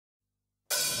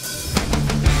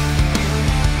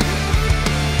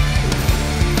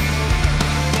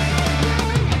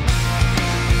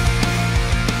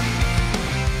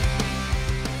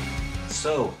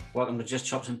Welcome to Just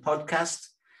Chopsing Podcast.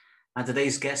 And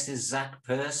today's guest is Zach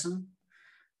Person.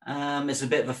 It's a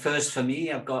bit of a first for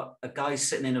me. I've got a guy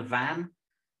sitting in a van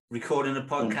recording a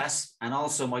podcast, and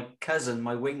also my cousin,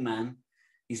 my wingman,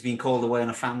 he's been called away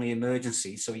on a family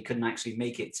emergency, so he couldn't actually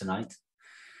make it tonight.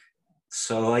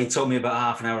 So he told me about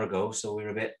half an hour ago, so we're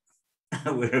a bit,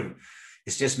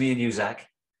 it's just me and you, Zach.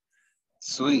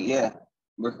 Sweet, yeah.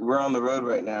 We're on the road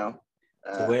right now.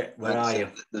 So where are you?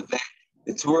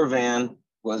 The tour van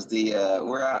was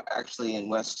we're out actually in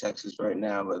West Texas right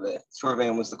now, but the tour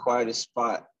van was the quietest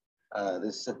spot.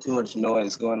 There's too much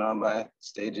noise going on by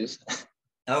stages.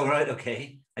 Oh, right,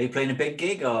 okay. Are you playing a big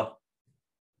gig or?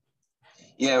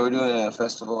 Yeah, we're doing a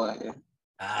festival out here.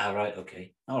 Ah, right,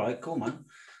 okay. All right, cool, man.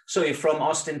 So you're from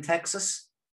Austin, Texas?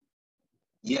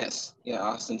 Yes, yeah,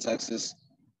 Austin, Texas.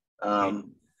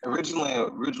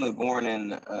 Originally born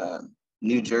in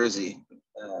New Jersey,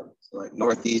 so like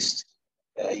Northeast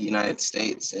United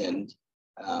States, and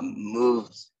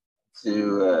moved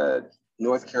to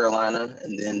North Carolina,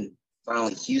 and then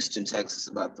finally Houston, Texas,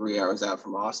 about 3 hours out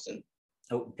from Austin.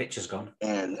 Oh, the picture's gone.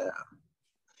 And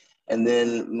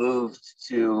then moved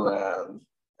to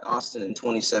Austin in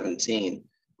 2017.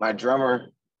 My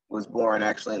drummer was born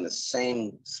actually in the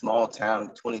same small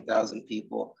town, 20,000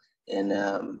 people, and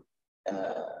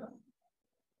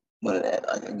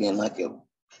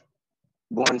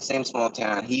born in the same small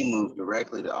town. He moved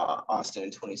directly to Austin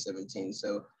in 2017.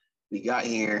 So we got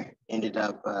here, ended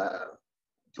up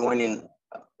joining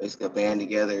basically a band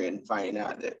together and finding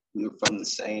out that we were from the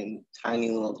same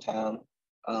tiny little town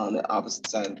on the opposite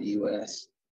side of the U.S.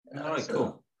 All right,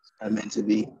 cool. I'm meant to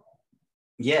be.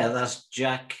 Yeah, that's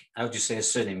Jack. How would you say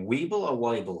his surname? Wyble or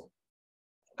Wyble?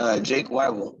 Jake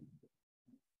Wyble.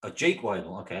 Oh, Jake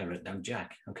Wyble. Okay, I wrote down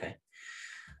Jack. Okay.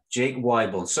 Jake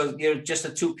Wyble. So you're just a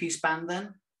two-piece band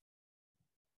then?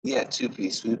 Yeah,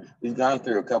 two-piece. We've gone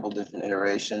through a couple different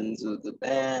iterations of the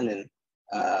band and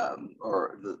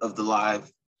of the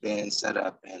live band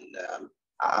setup, and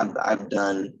I've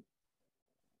done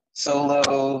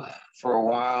solo for a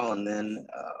while, and then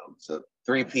so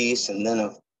three-piece, and then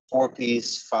a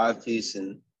four-piece, five-piece,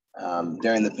 and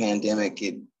during the pandemic,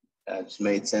 it just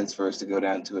made sense for us to go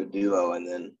down to a duo, and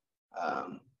then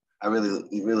I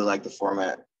really like the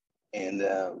format, and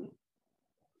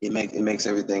it makes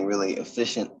everything really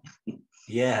efficient.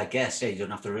 Yeah, I guess. Yeah, you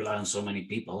don't have to rely on so many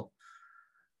people.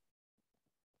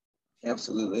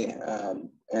 Absolutely.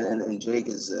 And Jake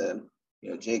is,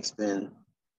 Jake's been,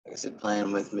 like I said,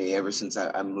 playing with me ever since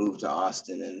I moved to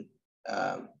Austin,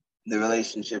 and the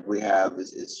relationship we have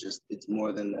it's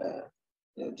more than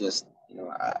just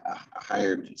a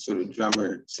hired sort of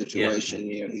drummer situation.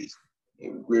 Yeah.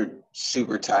 We're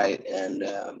super tight, and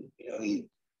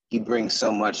he brings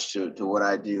so much to what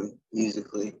I do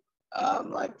musically,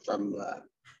 like from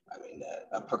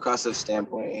a percussive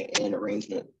standpoint and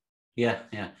arrangement. Yeah.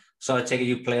 So I take it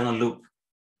you play on a loop.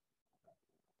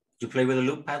 Do you play with a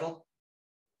loop pedal?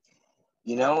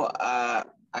 I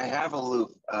have a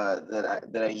loop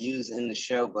that I use in the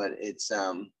show, but it's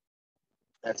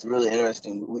that's really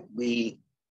interesting.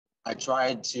 I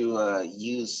tried to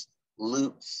use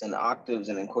loops and octaves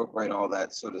and incorporate all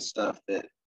that sort of stuff that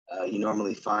you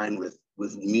normally find with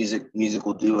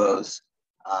musical duos.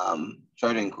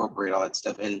 Try to incorporate all that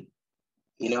stuff, and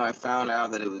I found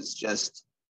out that it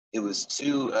was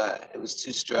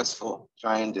too stressful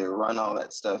trying to run all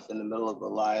that stuff in the middle of a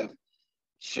live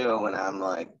show when I'm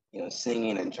like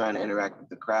singing and trying to interact with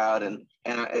the crowd, and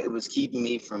it was keeping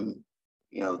me from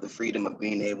the freedom of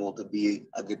being able to be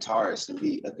a guitarist and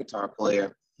be a guitar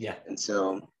player. Yeah. And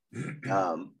so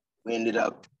we ended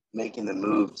up making the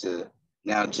move to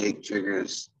now Jake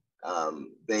triggers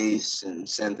bass and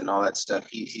synth and all that stuff.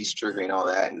 He's triggering all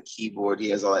that, and keyboard. He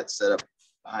has all that set up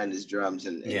behind his drums,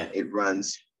 and it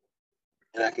runs,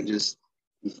 and I can just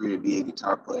be free to be a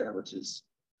guitar player, which is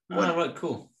right,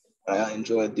 cool. I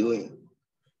enjoy doing.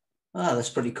 Ah, that's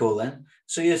pretty cool then.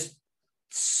 So your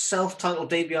self-titled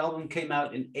debut album came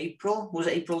out in April. Was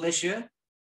it April this year?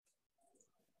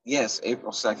 Yes,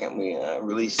 April 2nd we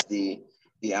released the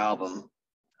album,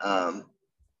 and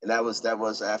that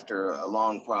was after a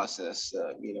long process.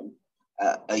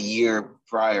 A year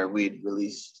prior we'd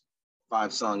released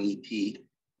 5-song EP,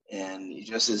 and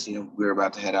just as we were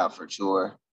about to head out for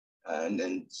tour, and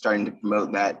then starting to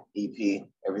promote that EP,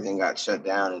 everything got shut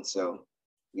down, and so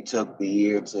we took the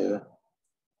year to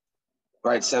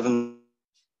write 7.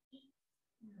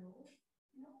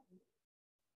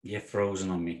 You're frozen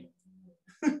on me.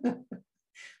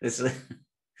 This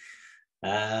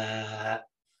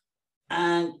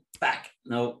and back.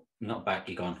 No, not back.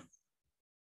 You're gone.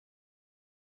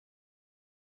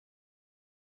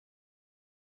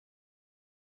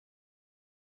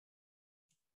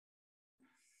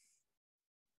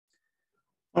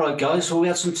 All right, guys. So we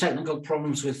had some technical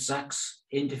problems with Zach's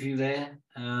interview there.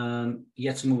 He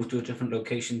had to move to a different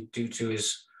location due to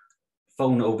his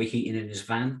phone overheating in his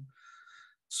van.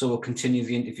 So we'll continue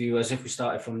the interview as if we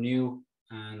started from new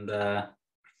and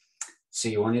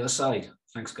see you on the other side.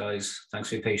 Thanks, guys. Thanks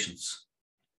for your patience.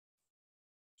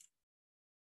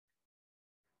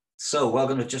 So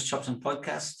welcome to Just Chopsing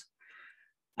Podcast.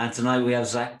 And tonight we have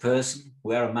Zach Person.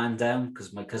 We're a man down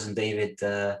because my cousin David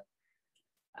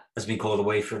has been called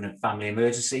away for a family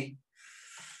emergency.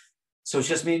 So it's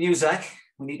just me and you, Zach.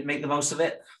 We need to make the most of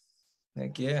it.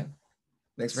 Heck yeah.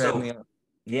 Thanks for having me on.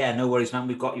 Yeah, no worries, man.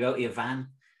 We've got you out of your van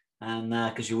and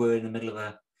because you were in the middle of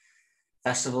a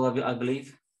festival, I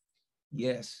believe.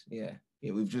 Yes, yeah.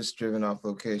 We've just driven off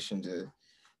location to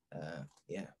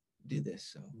do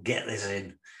this. So get this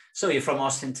in. So you're from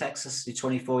Austin, Texas. You're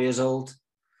 24 years old.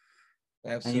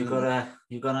 Absolutely. And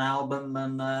you've got an album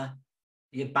and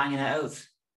you're banging it out.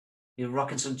 You're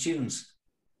rocking some tunes.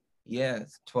 Yeah,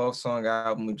 it's a 12-song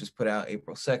album we just put out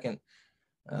April 2nd.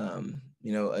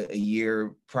 A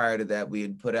year prior to that, we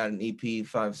had put out an EP,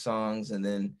 5 songs, and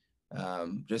then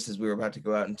just as we were about to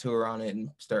go out and tour on it and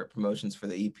start promotions for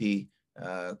the EP,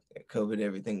 COVID,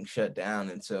 everything shut down.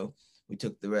 And so we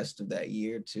took the rest of that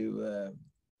year to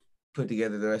put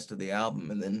together the rest of the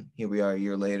album. And then here we are a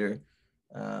year later,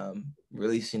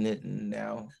 releasing it and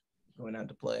now going out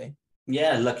to play.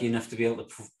 Yeah, lucky enough to be able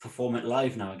to perform it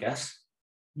live now, I guess.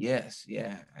 Yes,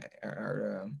 yeah.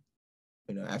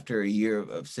 After a year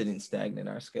of sitting stagnant,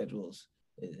 our schedules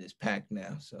is packed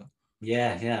now. So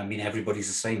yeah. I mean, everybody's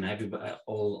the same. Everybody,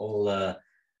 all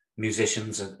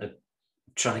musicians are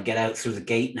trying to get out through the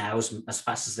gate now as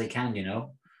fast as they can. I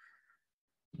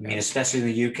mean, especially in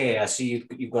the UK. I see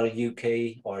you've got a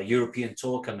UK or a European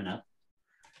tour coming up.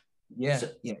 Yeah,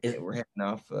 so we're heading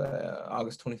off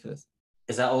August 25th.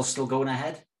 Is that all still going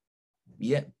ahead?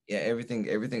 Yeah, everything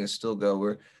is still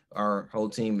go. Our whole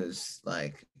team is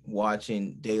like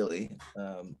watching daily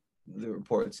the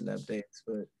reports and updates,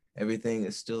 but everything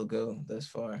is still go thus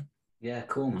far. Yeah,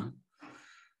 cool, man.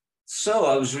 So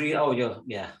I was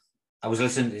I was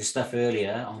listening to your stuff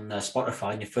earlier on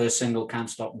Spotify, and your first single, "Can't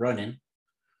Stop Running,"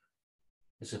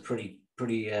 is a pretty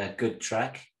good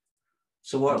track.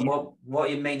 So what are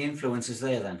your main influences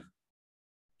there then?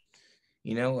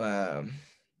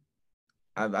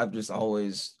 I've just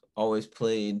always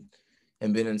played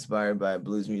and been inspired by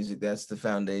blues music. That's the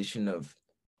foundation of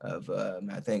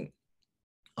I think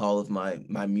all of my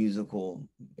musical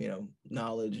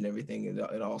knowledge and everything.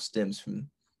 It all stems from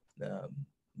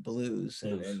blues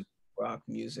and rock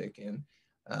music, and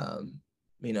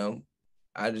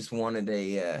I just wanted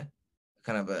a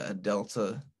kind of a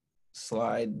Delta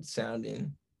slide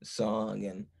sounding song,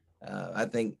 and I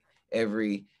think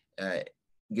every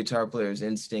guitar player's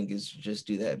instinct is to just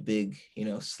do that big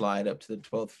slide up to the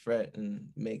 12th fret and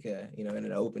make in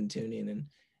an open tuning,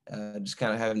 and just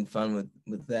kind of having fun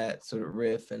with that sort of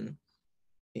riff, and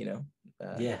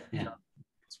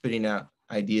spitting out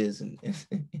ideas and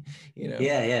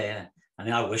yeah. I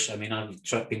mean,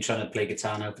 I've been trying to play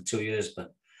guitar now for 2 years,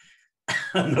 but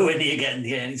I'm nowhere near getting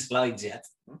any slides yet.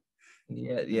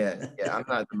 Yeah. I'm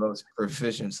not the most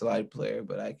proficient slide player,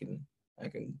 but I can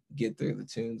get through the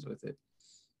tunes with it.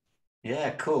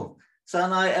 Yeah, cool. So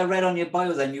and I read on your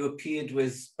bio then you appeared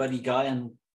with Buddy Guy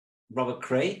and Robert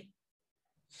Cray.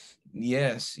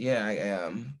 Yes, yeah.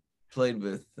 I played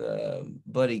with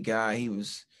Buddy Guy. He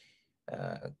was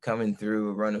coming through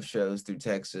a run of shows through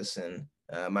Texas, and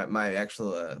my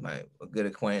good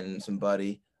acquaintance and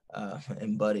buddy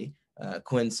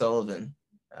Quinn Sullivan.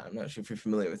 I'm not sure if you're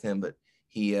familiar with him, but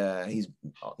he's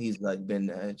like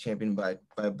been championed by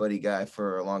Buddy Guy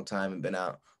for a long time and been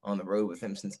out on the road with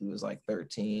him since he was like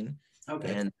 13.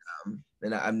 Okay.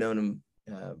 And I've known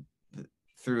him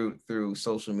through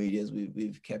social medias.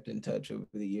 We've kept in touch over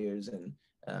the years, and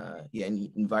and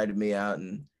he invited me out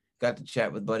and got to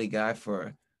chat with Buddy Guy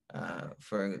for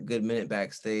a good minute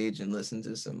backstage and listen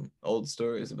to some old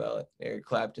stories about Eric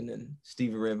Clapton and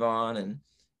Stevie Ray Vaughan,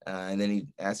 and then he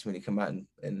asked me to come out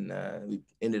and we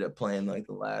ended up playing like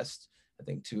the last, I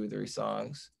think, 2 or 3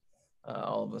 songs,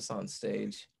 all of us on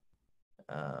stage.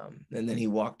 And then he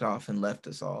walked off and left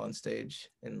us all on stage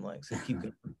and like said, keep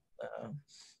going.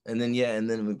 And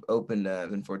then we've opened,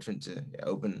 been fortunate to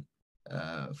open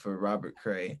for Robert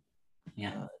Cray,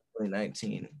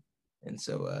 2019. And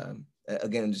so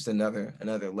again, just another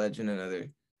legend,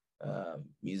 another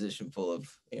musician full of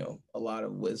a lot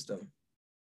of wisdom.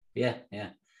 Yeah.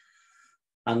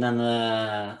 And then,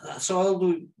 so how old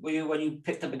were you when you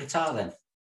picked up a guitar then?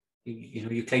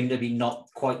 You claim to be not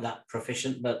quite that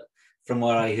proficient, but from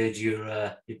what I heard,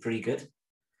 you're pretty good.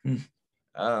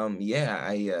 I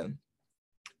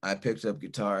I picked up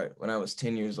guitar when I was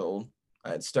 10 years old. I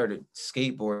had started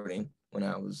skateboarding when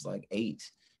I was like 8.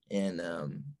 And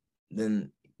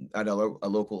then at a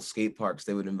local skate parks,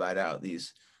 they would invite out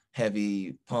these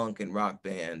heavy punk and rock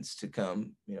bands to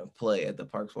come, play at the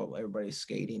parks while everybody's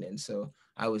skating. And so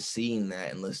I was seeing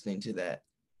that and listening to that,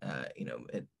 at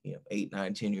 8,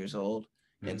 9, 10 years old.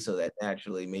 Mm-hmm. And so that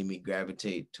naturally made me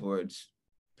gravitate towards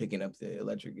picking up the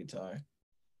electric guitar.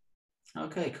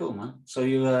 Okay, cool, man. So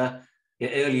your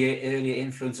earlier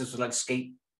influences were like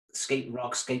skate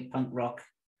rock, skate punk rock.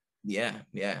 Yeah.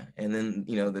 And then,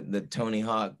 the Tony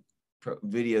Hawk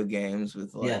video games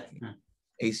with like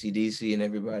AC/DC and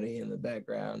everybody in the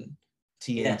background,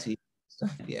 TNT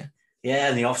stuff. Yeah,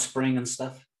 and the Offspring and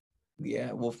stuff.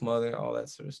 Yeah, Wolf Mother, all that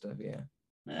sort of stuff. Yeah,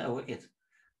 wicked.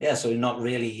 Yeah, so not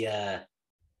really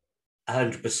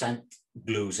 100%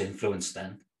 blues influence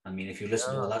then. I mean, if you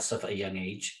listen to all that stuff at a young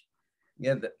age.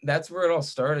 Yeah, that's where it all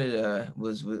started.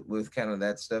 Was with kind of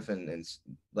that stuff and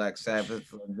Black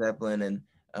Sabbath, Led Zeppelin, and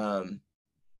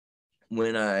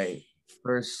when I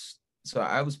first. So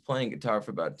I was playing guitar for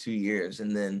about 2 years,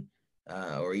 and then,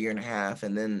 or a year and a half,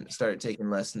 and then started taking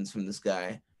lessons from this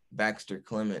guy, Baxter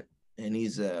Clement, and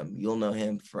he's you'll know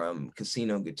him from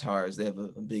Casino Guitars. They have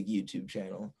a big YouTube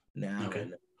channel now. Okay.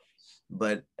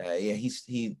 But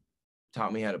he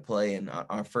taught me how to play, and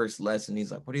our first lesson,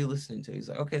 he's like, "What are you listening to?" He's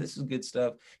like, "Okay, this is good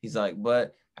stuff." He's like,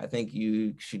 "But I think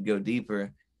you should go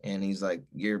deeper," and he's like,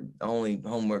 "Your only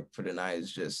homework for tonight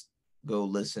is just go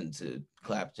listen to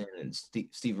Clapton and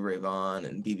Stevie Ray Vaughan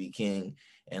and B.B. King."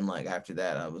 And like after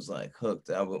that, I was like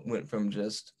hooked. I went from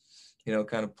just,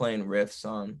 kind of playing riffs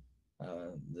on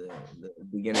the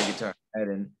beginner guitar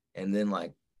and then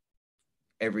like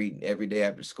every day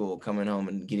after school, coming home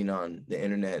and getting on the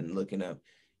internet and looking up,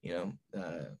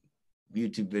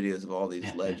 YouTube videos of all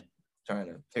these legends, trying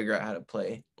to figure out how to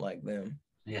play like them.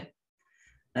 Yeah.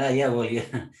 Well,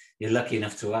 you're lucky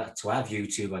enough to have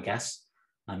YouTube, I guess.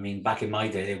 I mean, back in my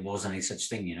day, there wasn't any such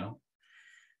thing,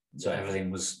 So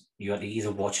everything was, you had to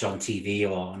either watch it on TV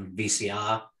or on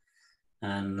VCR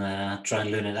and try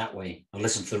and learn it that way, or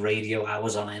listen to the radio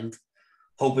hours on end,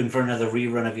 hoping for another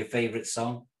rerun of your favorite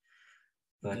song.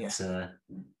 But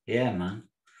man.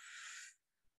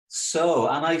 So,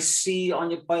 and I see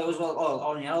on your bio as well,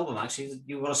 on your album, actually,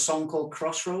 you've got a song called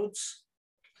Crossroads.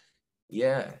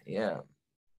 Yeah.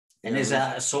 And is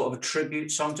that a sort of a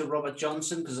tribute song to Robert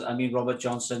Johnson? Because, I mean, Robert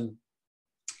Johnson,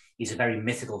 he's a very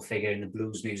mythical figure in the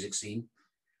blues music scene.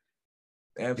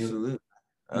 Absolutely.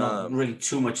 Not really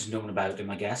too much is known about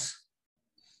him, I guess.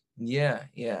 Yeah.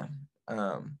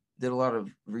 Did a lot of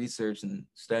research and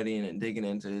studying and digging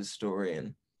into his story.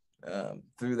 And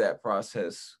through that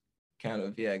process, kind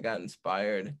of, got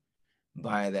inspired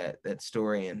by that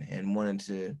story and wanted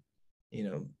to,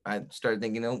 I started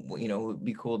thinking, it would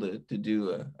be cool to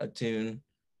do a tune,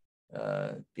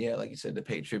 like you said, to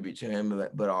pay tribute to him,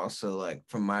 but also like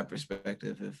from my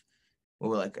perspective,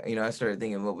 I started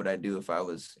thinking, what would I do if I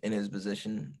was in his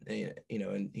position,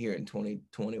 in here in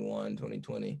 2021,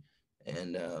 2020,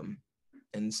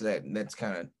 and so that's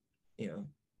kind of,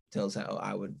 tells how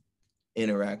I would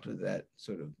interact with that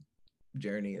sort of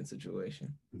journey and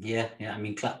situation. Yeah. I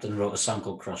mean, Clapton wrote a song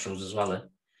called Crossroads as well.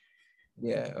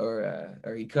 Yeah,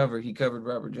 or he covered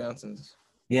Robert Johnson's.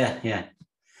 Yeah.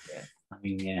 I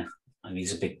mean,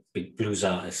 he's a big blues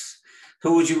artist.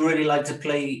 Who would you really like to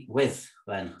play with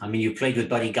then? I mean, you played with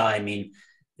Buddy Guy. I mean,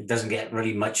 it doesn't get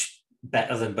really much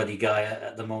better than Buddy Guy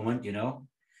at the moment,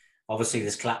 Obviously,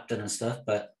 there's Clapton and stuff,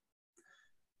 but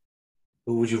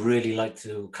who would you really like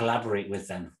to collaborate with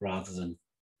then, rather than?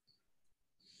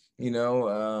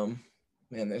 Man,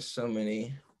 there's so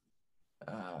many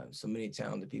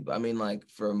talented people. I mean, like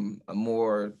from a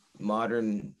more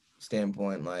modern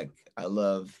standpoint, like I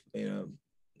love,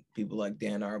 people like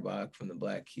Dan Auerbach from the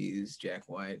Black Keys, Jack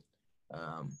White,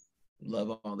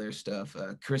 love all their stuff.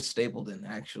 Chris Stapleton,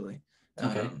 actually.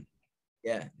 Okay.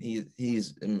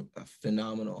 He's a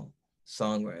phenomenal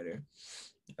songwriter.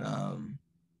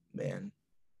 Man.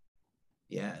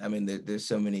 Yeah, I mean, there's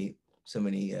so many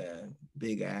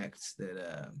big acts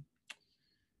that,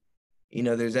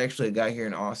 there's actually a guy here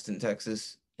in Austin,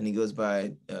 Texas, and he goes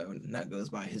by,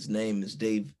 his name is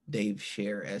Dave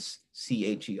Scher,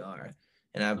 Scher.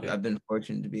 And I've been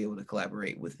fortunate to be able to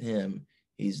collaborate with him.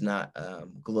 He's not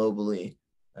globally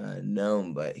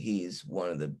known, but he's one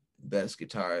of the best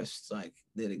guitarists like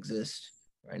that exist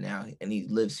right now. And he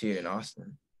lives here in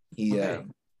Austin. He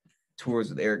tours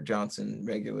with Eric Johnson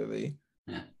regularly.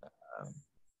 Yeah.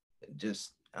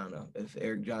 I don't know if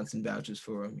Eric Johnson vouches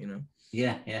for him,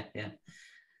 Yeah.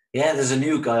 There's a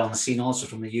new guy on the scene also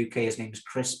from the UK. His name is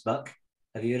Chris Buck.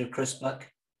 Have you heard of Chris Buck?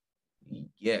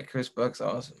 Yeah, Chris Buck's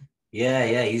awesome.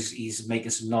 Yeah, he's making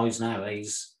some noise now.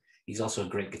 He's also a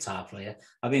great guitar player.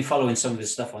 I've been following some of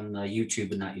his stuff on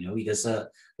YouTube and that. He does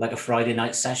like a Friday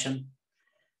night session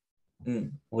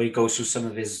where he goes through some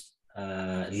of his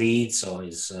leads or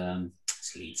his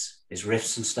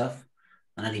riffs and stuff,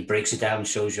 and then he breaks it down,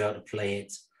 shows you how to play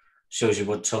it, shows you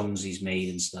what tones he's made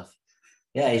and stuff.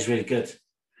 Yeah, he's really good.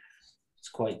 It's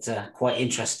quite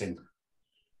interesting.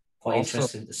 Quite also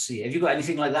interesting to see. Have you got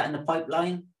anything like that in the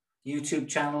pipeline? YouTube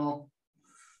channel?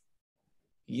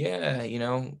 Yeah,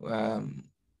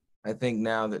 I think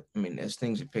now that, as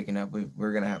things are picking up,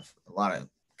 we're going to have a lot of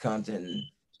content and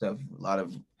stuff, a lot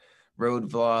of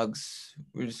road vlogs.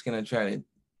 We're just going to try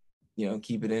to,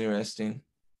 keep it interesting.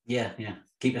 Yeah.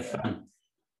 Keep it fun.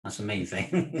 That's the main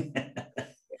thing.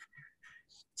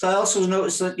 So I also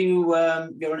noticed that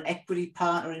you're an equity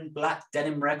partner in Black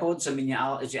Denim Records. I mean,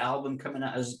 is your album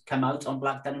come out on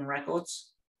Black Denim Records?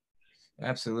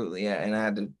 Absolutely, yeah. And I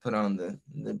had to put on the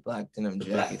black denim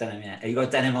jacket. Black denim, yeah. Have you got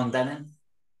denim on denim?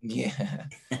 Yeah.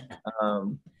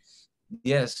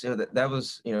 Yes. So that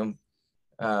was,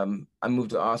 I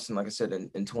moved to Austin, like I said,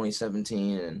 in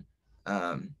 2017,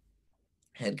 and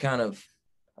had kind of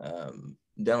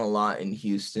done a lot in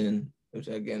Houston, which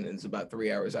again is about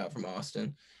 3 hours out from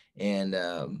Austin, and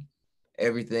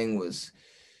everything was.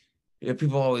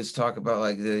 People always talk about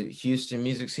like the Houston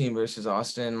music scene versus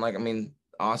Austin. Like,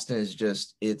 Austin is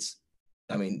just,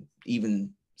 even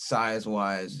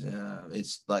size-wise,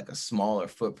 it's like a smaller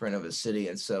footprint of a city,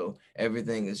 and so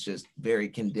everything is just very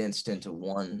condensed into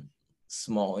one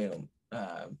small,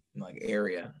 like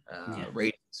area,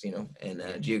 radius,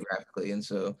 and geographically, and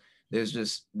so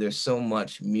there's so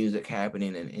much music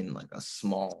happening in like a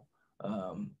small,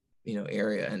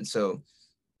 area, and so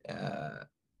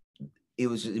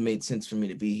it made sense for me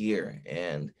to be here.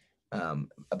 And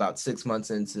about 6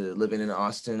 months into living in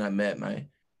Austin, I met my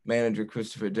manager,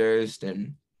 Christopher Durst,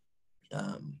 and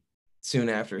soon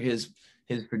after his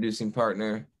producing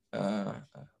partner,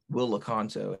 Will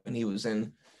LaCanto, and he was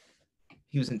in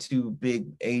 2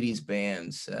 big 80s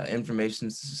bands, Information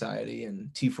Society and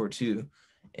T42.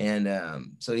 And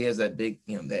so he has that big,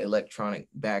 that electronic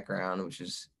background, which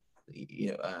is,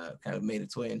 kind of made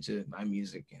its way into my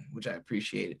music, and which I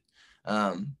appreciated.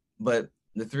 But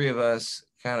the three of us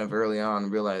kind of early on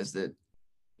realized that,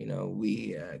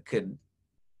 we could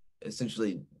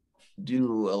essentially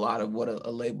do a lot of what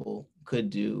a label could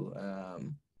do,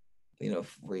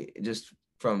 just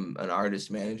from an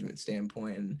artist management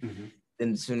standpoint. And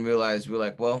then soon realized we're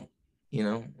like, well,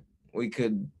 we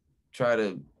could try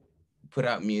to put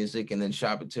out music and then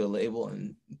shop it to a label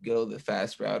and go the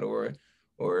fast route,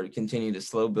 or continue to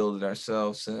slow build it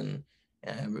ourselves and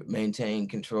maintain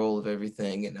control of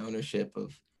everything and ownership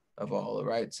of all the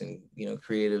rights and,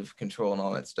 creative control and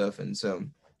all that stuff. And so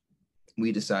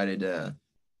we decided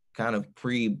kind of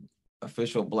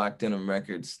pre-official Black Denim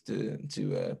Records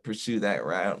to pursue that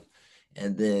route.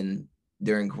 And then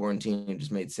during quarantine, it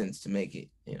just made sense to make it,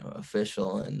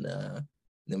 official. And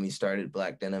then we started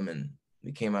Black Denim, and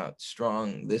we came out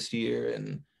strong this year,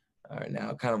 and are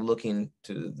now kind of looking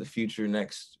to the future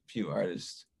next few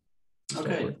artists.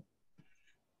 Okay.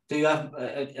 Do you have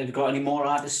you got any more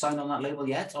artists signed on that label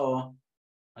yet, or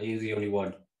are you the only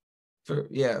one?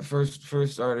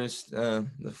 First artist,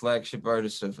 the flagship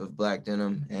artist of Black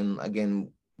Denim, and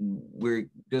again, we're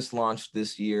just launched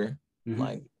this year,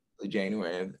 like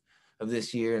January of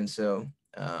this year, and so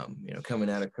coming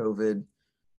out of COVID,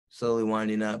 slowly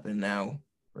winding up, and now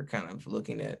we're kind of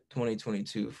looking at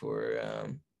 2022 for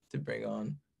to bring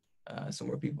on some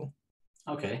more people.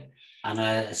 Okay, and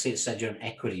I see it said you're an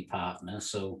equity partner.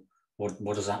 So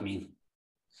what does that mean?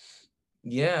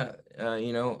 Yeah,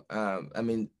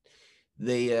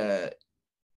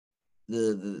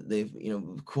 they've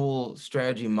cool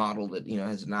strategy model that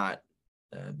has not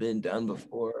been done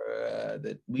before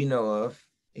that we know of.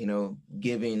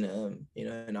 Giving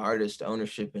an artist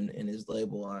ownership in his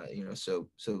label. So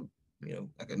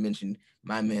like I mentioned,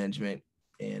 my management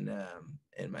and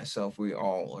myself, we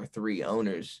all are 3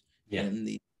 owners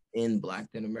in Black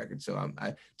Denim Records. So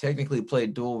I technically play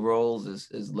dual roles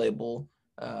as label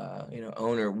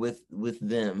owner with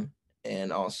them,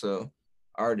 and also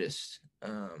artist.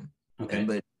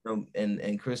 Okay.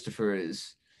 And Christopher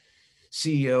is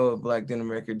CEO of Black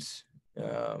Denim Records.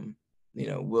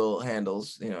 Will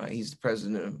handles, he's the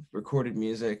president of recorded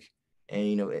music,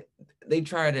 and they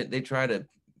try to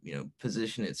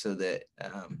position it so that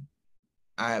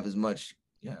I have as much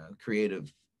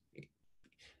creative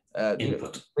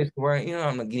input where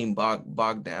I'm not getting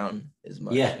bogged down as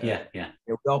much. Yeah.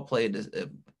 We all play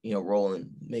a role in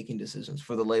making decisions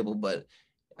for the label, but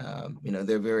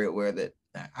they're very aware that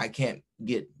I can't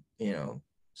get,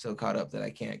 so caught up that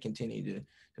I can't continue to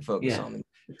focus on the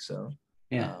music. So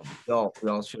we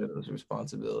all share those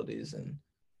responsibilities, and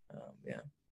yeah.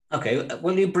 Okay,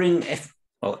 will you bring if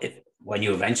when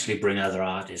you eventually bring other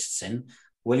artists in,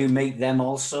 will you make them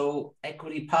also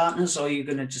equity partners, or are you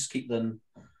going to just keep them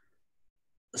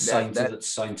signed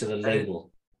to the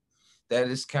label? That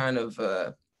is kind of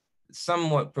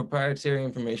somewhat proprietary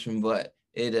information, but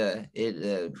there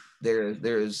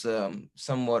is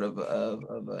somewhat of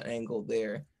an angle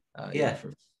there.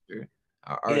 For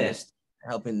our artists,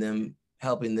 helping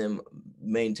them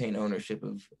maintain ownership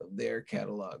of their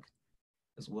catalog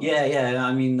as well. Yeah.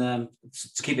 I mean, to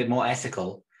keep it more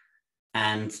ethical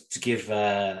and to give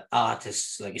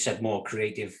artists, like you said, more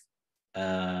creative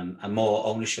and more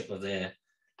ownership of their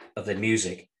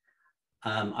music.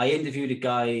 I interviewed a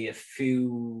guy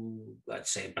I'd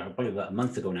say probably about a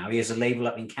month ago now. He has a label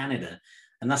up in Canada,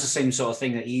 and that's the same sort of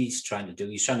thing that he's trying to do.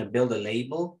 He's trying to build a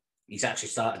label. He's actually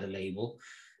started a label,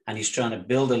 and he's trying to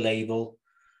build a label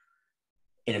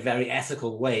in a very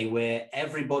ethical way where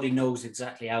everybody knows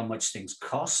exactly how much things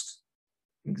cost.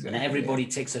 Exactly, and everybody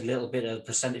takes a little bit of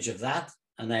percentage of that.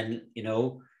 And then,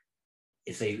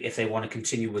 if they want to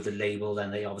continue with the label,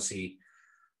 then they obviously,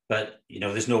 but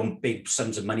there's no big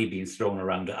sums of money being thrown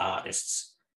around at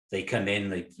artists. They come in,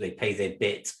 they pay their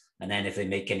bit, and then if they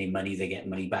make any money, they get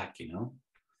money back.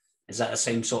 Is that the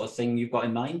same sort of thing you've got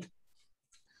in mind?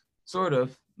 Sort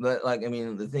of, but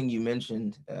the thing you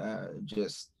mentioned,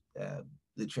 just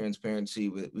the transparency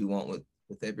we want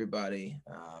with everybody,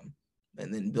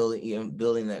 and then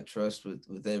building that trust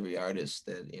with every artist.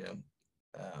 That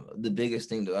the biggest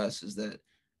thing to us is that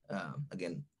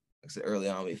again, like I said early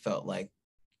on, we felt like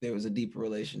there was a deeper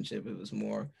relationship. It was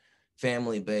more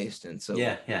family based, and so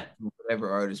whatever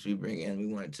artist we bring in, we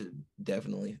wanted to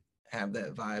definitely have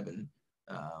that vibe, and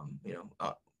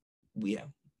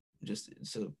just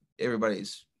so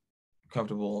everybody's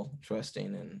comfortable,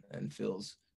 trusting, and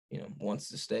feels wants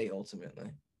to stay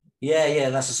ultimately. Yeah,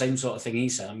 that's the same sort of thing he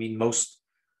said. I mean, most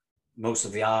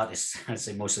of the artists, I'd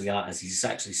say most of the artists he's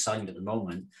actually signed at the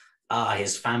moment are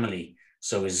his family.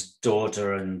 So his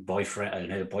daughter and boyfriend,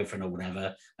 and her boyfriend or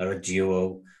whatever, are a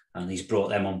duo, and he's brought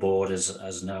them on board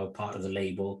as now part of the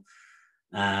label.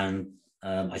 And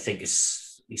I think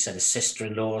he said his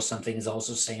sister-in-law or something is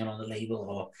also singing on the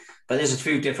label. But there's a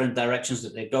few different directions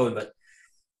that they're going. But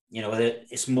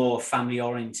it's more family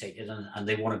orientated, and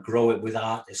they want to grow it with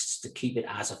artists to keep it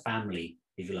as a family,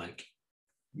 if you like.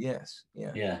 Yes.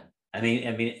 Yeah. I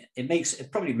mean,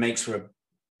 it probably makes for a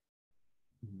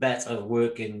better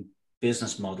working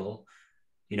business model.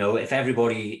 If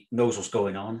everybody knows what's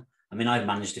going on. I mean, I've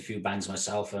managed a few bands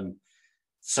myself, and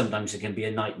sometimes it can be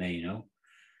a nightmare,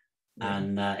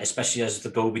 and especially as the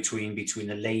go-between between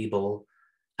the label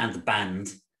and the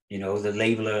band. The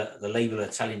label are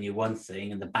telling you one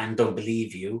thing, and the band don't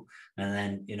believe you, and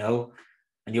then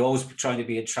and you're always trying to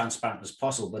be as transparent as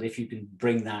possible. But if you can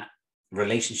bring that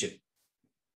relationship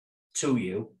to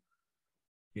you,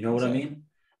 what I mean?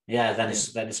 Yeah, then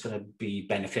it's going to be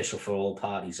beneficial for all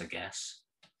parties, I guess.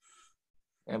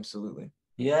 Absolutely.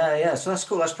 Yeah. So that's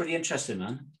cool. That's pretty interesting,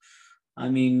 man. I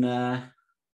mean, I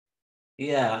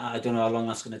don't know how long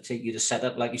that's going to take you to set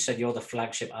up. Like you said, you're the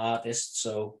flagship artist,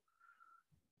 so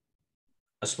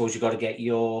I suppose we've got to get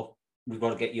your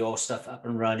stuff up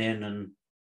and running and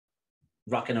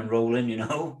rocking and rolling,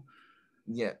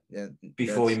 Yeah.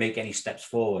 Before we make any steps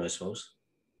forward, I suppose.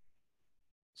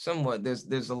 Somewhat.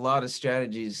 There's a lot of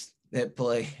strategies at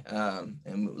play,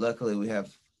 and luckily we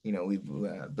have we've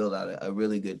built out a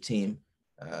really good team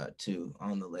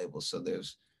on the label. So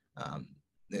there's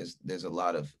a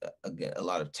lot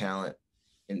of talent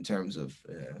in terms of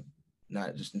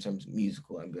not just in terms of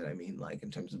musical, but I mean like in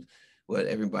terms of what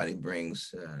everybody brings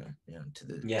to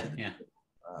the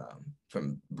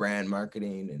from brand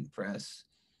marketing and press.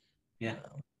 Yeah.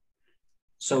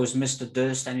 So is Mr.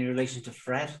 Durst any relation to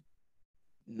Fred?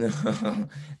 No,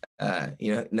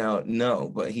 no,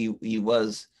 but he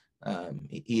was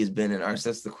he has been in ours.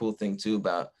 That's the cool thing too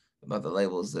about the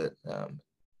labels, that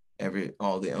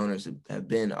all the owners have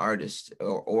been artists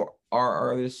or are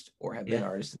artists or have been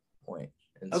artists at this point.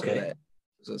 And so that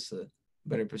gives us a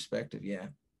better perspective.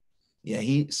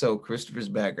 So Christopher's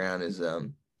background is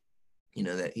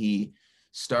that he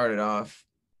started off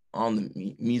on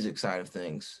the music side of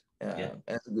things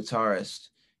as a guitarist,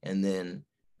 and then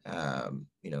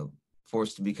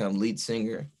forced to become lead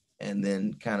singer, and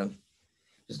then kind of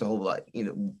just a whole lot,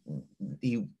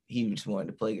 he just wanted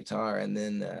to play guitar, and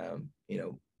then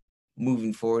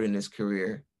moving forward in his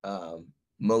career,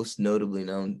 most notably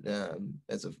known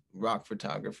as a rock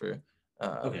photographer,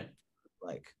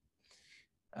 like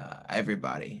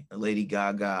everybody, Lady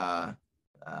Gaga,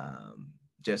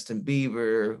 Justin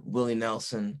Bieber, Willie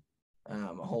Nelson,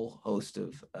 a whole host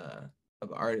of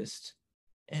artists,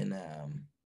 and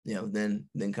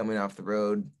then coming off the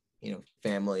road,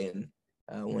 family, and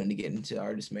wanting to get into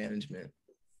artist management.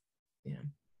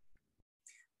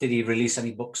 Did he release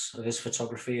any books of his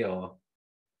photography or?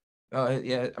 Oh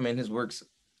yeah, I mean his work's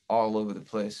all over the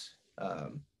place.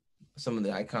 Some of the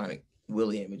iconic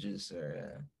Willie images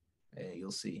are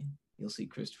you'll see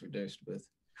Christopher Durst with.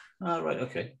 Oh right,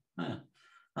 okay,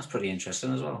 that's pretty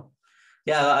interesting as well.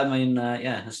 Yeah, I mean,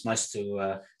 it's nice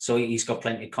to. So he's got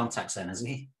plenty of contacts then, hasn't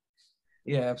he?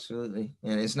 Yeah, absolutely,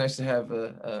 and it's nice to have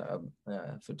a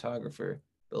photographer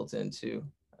built into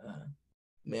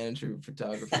manager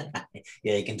photographer.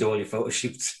 Yeah, you can do all your photo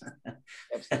shoots.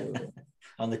 Absolutely.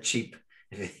 On the cheap,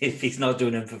 if he's not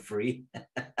doing them for free.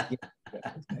 Yeah.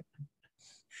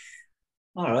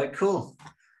 All right, cool.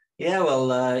 Yeah, well,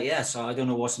 so I don't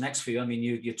know what's next for you. I mean,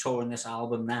 you're touring this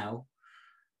album now,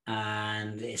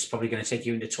 and it's probably going to take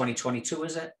you into 2022,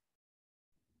 is it?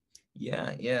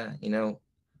 Yeah.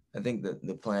 I think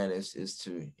the plan is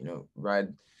to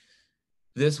ride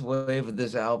this wave of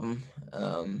this album.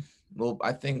 Well,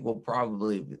 I think we'll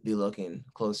probably be looking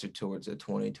closer towards a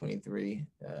 2023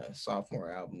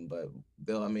 sophomore album, but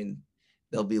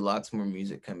there'll be lots more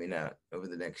music coming out over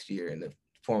the next year in the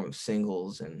form of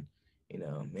singles and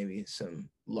maybe some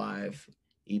live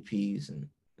EPs and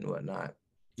whatnot.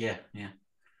 Yeah.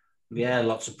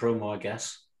 Lots of promo, I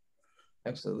guess.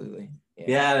 Absolutely.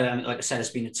 Yeah, I mean, like I said, it's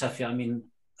been a tough year. I mean,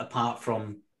 apart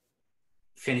from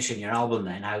finishing your album,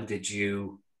 then how did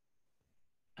you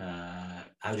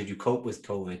cope with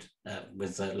COVID?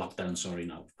 With lockdown? Sorry,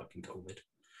 not fucking COVID.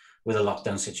 With a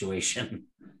lockdown situation.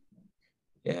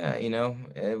 Yeah,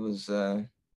 it was.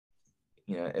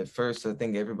 At first, I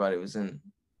think everybody was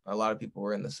a lot of people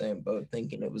were in the same boat,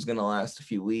 thinking it was going to last a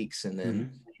few weeks, and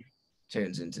then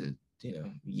turns into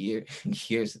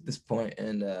years at this point,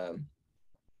 and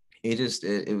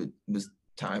it was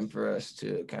time for us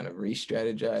to kind of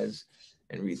re-strategize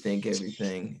and rethink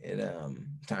everything. And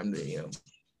time to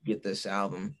get this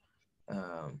album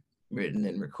written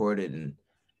and recorded, and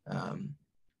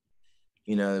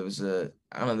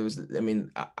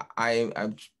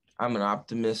I'm an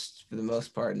optimist for the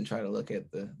most part and try to look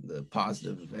at the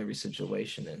positive of every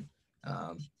situation. And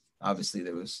obviously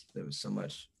there was so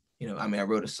much, I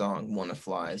wrote a song, Wanna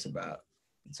Flies, about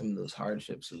some of those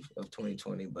hardships of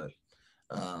 2020, but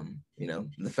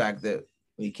the fact that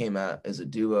we came out as a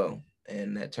duo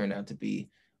and that turned out to be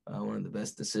one of the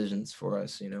best decisions for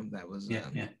us, that was,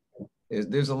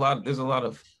 there's a lot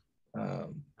of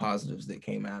positives that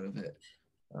came out of it.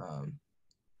 I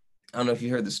don't know if you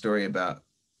heard the story about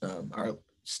our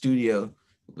studio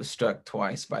was struck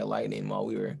twice by lightning while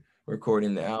we were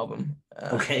recording the album.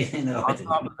 Okay, no, on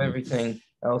top of everything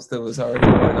else that was already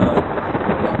going on.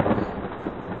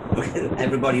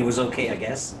 Everybody was okay, I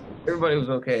guess. Everybody was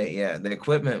okay. Yeah, the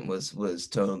equipment was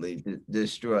totally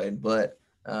destroyed, but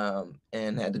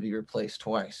and had to be replaced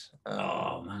twice.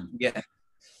 Oh man.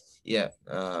 Yeah.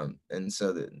 And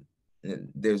so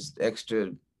there's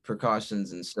extra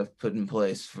precautions and stuff put in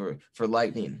place for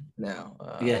lightning now.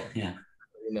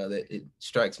 That it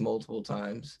strikes multiple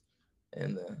times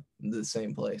in the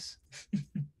same place.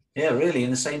 Yeah, really,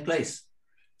 in the same place.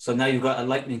 So now you've got a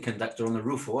lightning conductor on the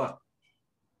roof or what?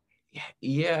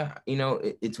 Yeah,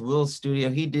 it's Will's studio.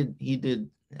 He did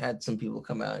had some people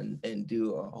come out and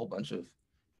do a whole bunch of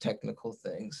technical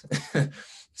things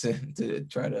to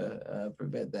try to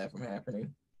prevent that from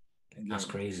happening again. That's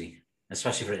crazy,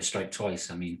 especially for it to strike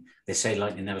twice. I mean, they say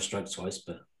lightning never strikes twice,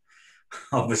 but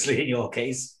obviously in your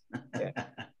case. Yeah.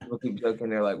 People keep joking.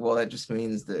 They're like, well, that just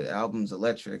means the album's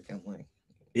electric. I'm like,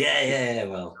 yeah.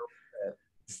 Well,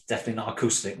 it's definitely not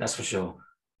acoustic, that's for sure.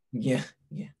 Yeah.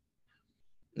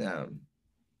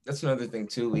 That's another thing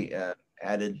too. We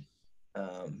added.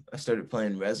 I started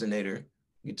playing resonator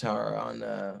guitar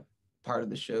on part of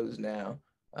the shows now,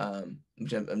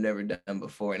 which I've never done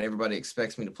before, and everybody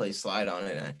expects me to play slide on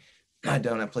it. And I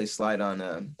don't. I play slide on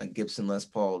a Gibson Les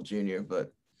Paul Jr.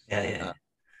 But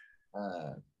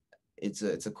it's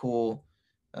a cool,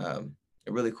 a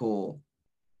really cool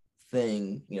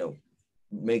thing.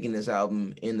 Making this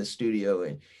album in the studio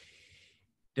and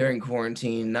during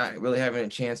quarantine, not really having a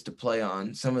chance to play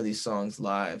on some of these songs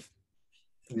live,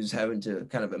 just having to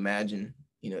kind of imagine,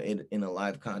 in a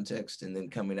live context, and then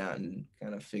coming out and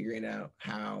kind of figuring out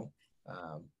how,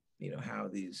 how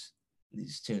these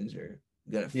tunes are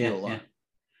gonna feel like.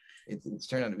 It's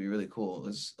turned out to be really cool.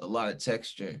 There's a lot of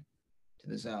texture to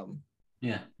this album.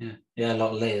 A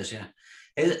lot of layers. Yeah.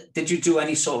 Did you do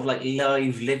any sort of like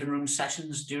live living room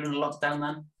sessions during lockdown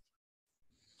then?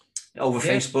 Over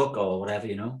Facebook or whatever,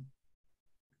 you know?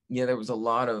 Yeah, there was a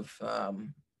lot of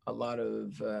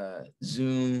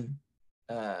Zoom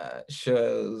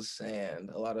shows, and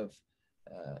a lot of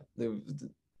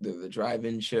the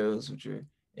drive-in shows, which are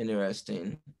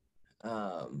interesting.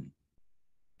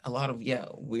 A lot of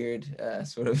weird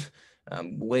sort of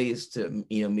ways to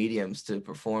mediums to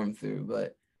perform through,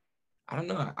 but I don't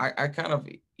know. I kind of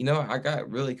I got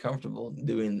really comfortable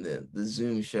doing the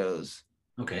Zoom shows.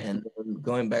 Okay. And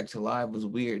going back to live was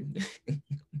weird.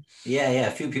 Yeah,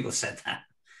 a few people said that.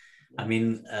 I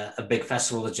mean, a big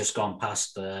festival had just gone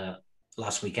past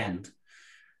last weekend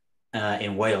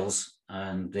in Wales,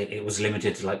 and it was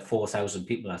limited to like 4,000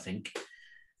 people, I think.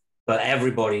 But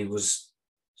everybody was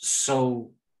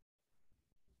so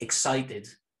excited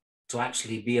to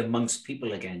actually be amongst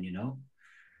people again, you know,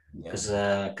 because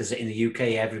in the UK,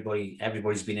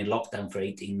 everybody's been in lockdown for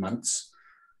 18 months,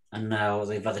 and now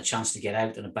they've had a chance to get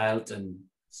out and about and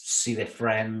see their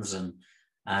friends, and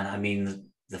I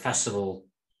mean, the festival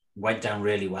went down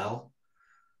really well.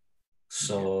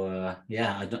 So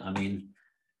I mean,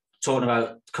 talking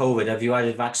about COVID, have you had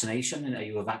a vaccination? Are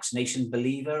you a vaccination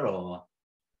believer, or?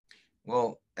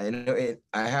 Well, I know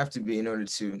I have to be in order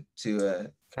to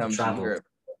come to Europe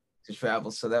to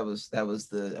travel. So that was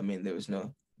the. I mean, there was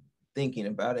no thinking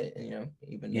about it,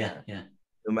 even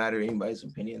no matter anybody's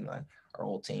opinion, like our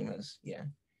whole team has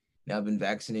now been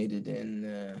vaccinated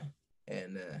and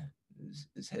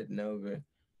is heading over.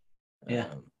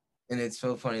 And it's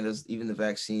so funny, even the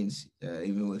vaccines,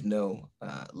 even with no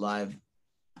live,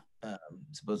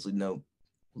 supposedly no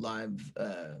live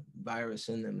virus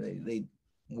in them, they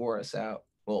wore us out.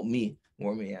 Well,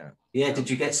 wore me out. Yeah, did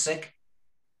you get sick?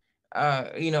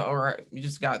 Or you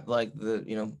just got like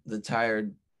the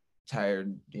tired,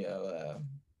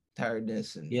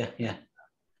 tiredness and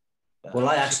Well,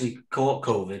 I actually caught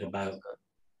COVID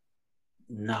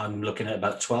now I'm looking at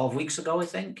about 12 weeks ago, I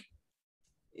think.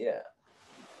 Yeah.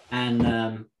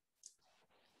 And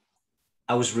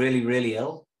I was really, really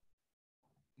ill.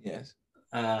 Yes.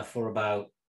 For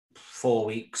about 4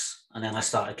 weeks, and then I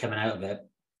started coming out of it,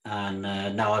 and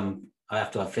now I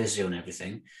have to have physio and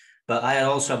everything. But I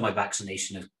also had my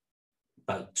vaccination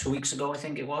about 2 weeks ago, I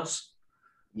think it was.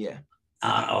 Yeah.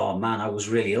 Oh man, I was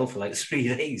really ill for like 3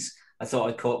 days. I thought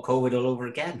I caught COVID all over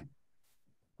again.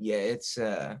 Yeah, it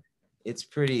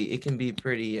can be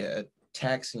pretty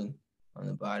taxing on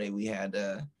the body. We had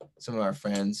some of our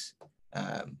friends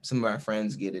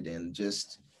get it and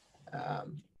just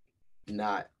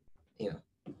not,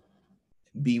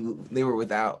 they were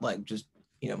without like just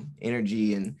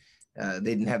energy, and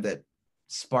they didn't have that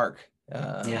spark.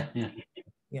 Yeah,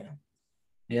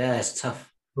 it's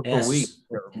tough. For weeks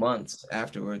or months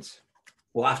afterwards.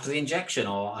 Well, after the injection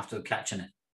or after catching it?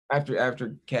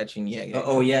 After catching, yeah.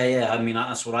 I mean,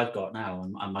 that's what I've got now,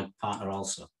 and my partner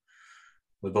also.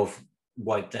 We're both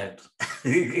wiped out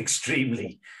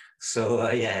extremely. So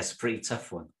it's a pretty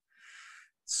tough one.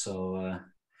 So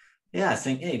I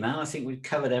think, I think we've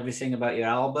covered everything about your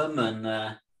album, and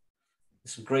there's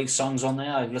some great songs on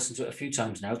there. I've listened to it a few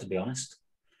times now, to be honest.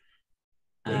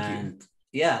 Thank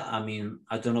you. I mean,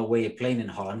 I don't know where you're playing in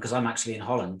Holland, because I'm actually in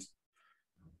Holland,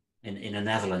 in the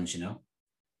Netherlands,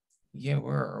 Yeah,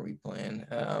 where are we playing?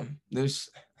 There's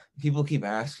people keep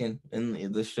asking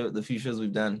in the few shows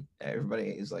we've done. Everybody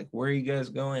is like, "Where are you guys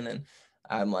going?" And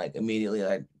I'm like immediately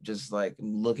like just like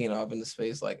looking off into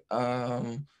space, like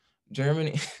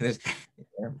Germany.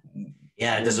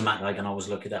 Yeah, it doesn't matter. I can always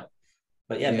look it up.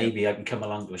 But maybe I can come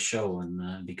along to a show, and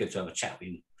it'd be good to have a chat with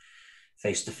you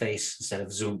face to face instead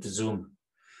of Zoom to Zoom.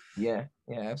 Yeah,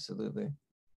 absolutely.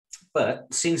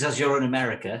 But seeing as you're in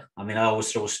America, I mean, I always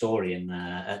throw a story in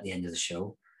at the end of the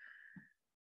show.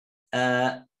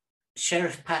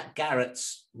 Sheriff Pat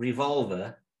Garrett's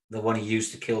revolver, the one he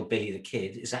used to kill Billy the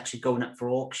Kid, is actually going up for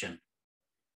auction.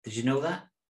 Did you know that?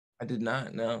 I did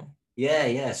not know.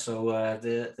 Yeah. So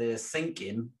they're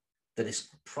thinking that it's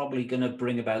probably going to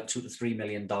bring about $2 to $3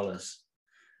 million,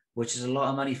 which is a lot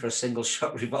of money for a single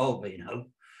shot revolver,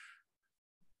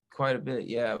 Quite a bit,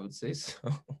 yeah, I would say so.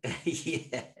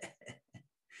 Yeah.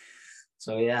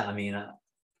 So I mean,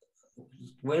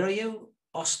 where are you?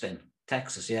 Austin,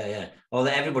 Texas. Yeah. Well,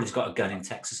 everybody's got a gun in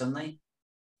Texas, haven't they?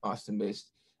 Austin based.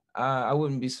 I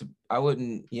would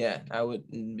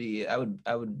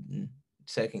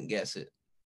second guess it,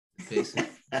 basically.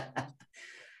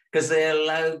 Because they're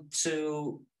allowed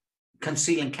to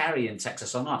conceal and carry in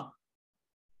Texas or not?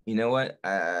 You know what?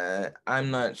 I'm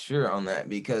not sure on that,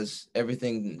 because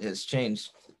everything has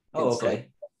changed. Oh, okay.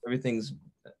 Like everything's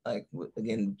like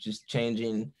again, just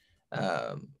changing,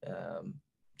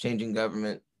 changing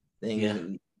government things. Yeah.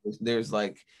 And there's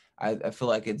like, I feel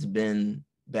like it's been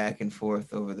back and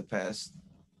forth over the past,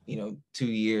 2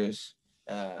 years.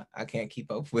 I can't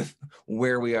keep up with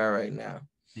where we are right now.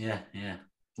 Yeah, yeah.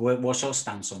 What's your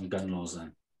stance on gun laws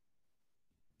then?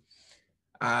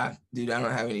 Dude, I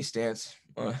don't have any stance,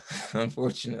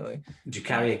 unfortunately. Do you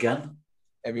carry a gun?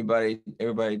 Everybody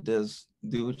does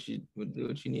do what you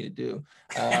need to do.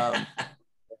 I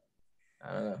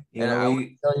don't know. And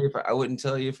I wouldn't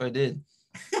tell you if I did.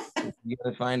 You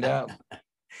gotta find out.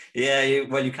 Yeah,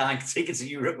 you can't take it to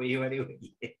Europe with you anyway.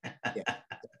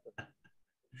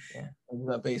 Yeah,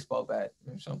 a baseball bat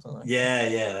or something like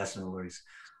that. Yeah, that's no worries.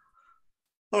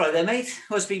 All right then, mate.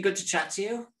 Well, it's been good to chat to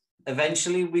you.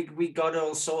 Eventually, we got it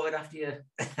all sorted after your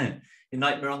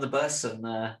nightmare on the bus,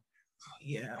 and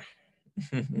yeah.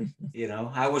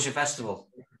 How was your festival?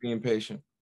 Being patient.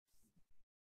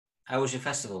 How was your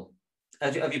festival?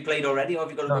 Have you played already, or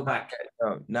have you got to go back?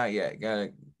 No, not yet.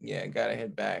 Gotta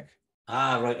head back.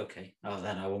 Right, okay. Oh,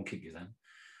 then I won't keep you then.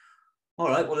 All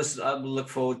right. Well, I will look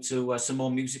forward to some more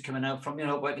music coming out from you.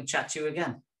 Hope I can chat to you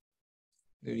again.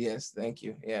 Dude, yes, thank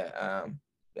you. Yeah.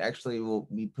 Actually, we'll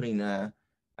be putting out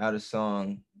a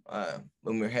song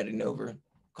when we're heading over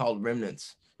called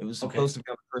Remnants. It was supposed to be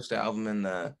on the first album,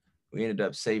 and we ended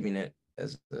up saving it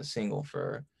as a single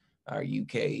for our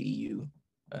UK EU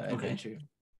adventure.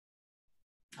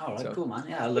 All right, cool, man.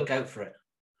 Yeah, I'll look out for it.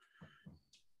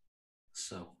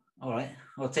 So, all right.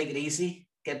 Well, take it easy.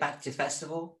 Get back to your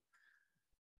festival.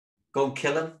 Go and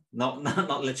kill him.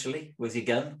 Not literally with your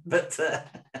gun, but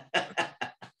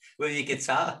with your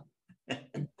guitar.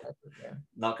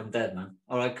 Knock him dead, man.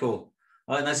 All right, cool.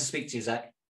 All right, nice to speak to you,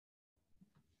 Zach.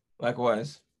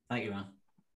 Likewise. Thank you, man.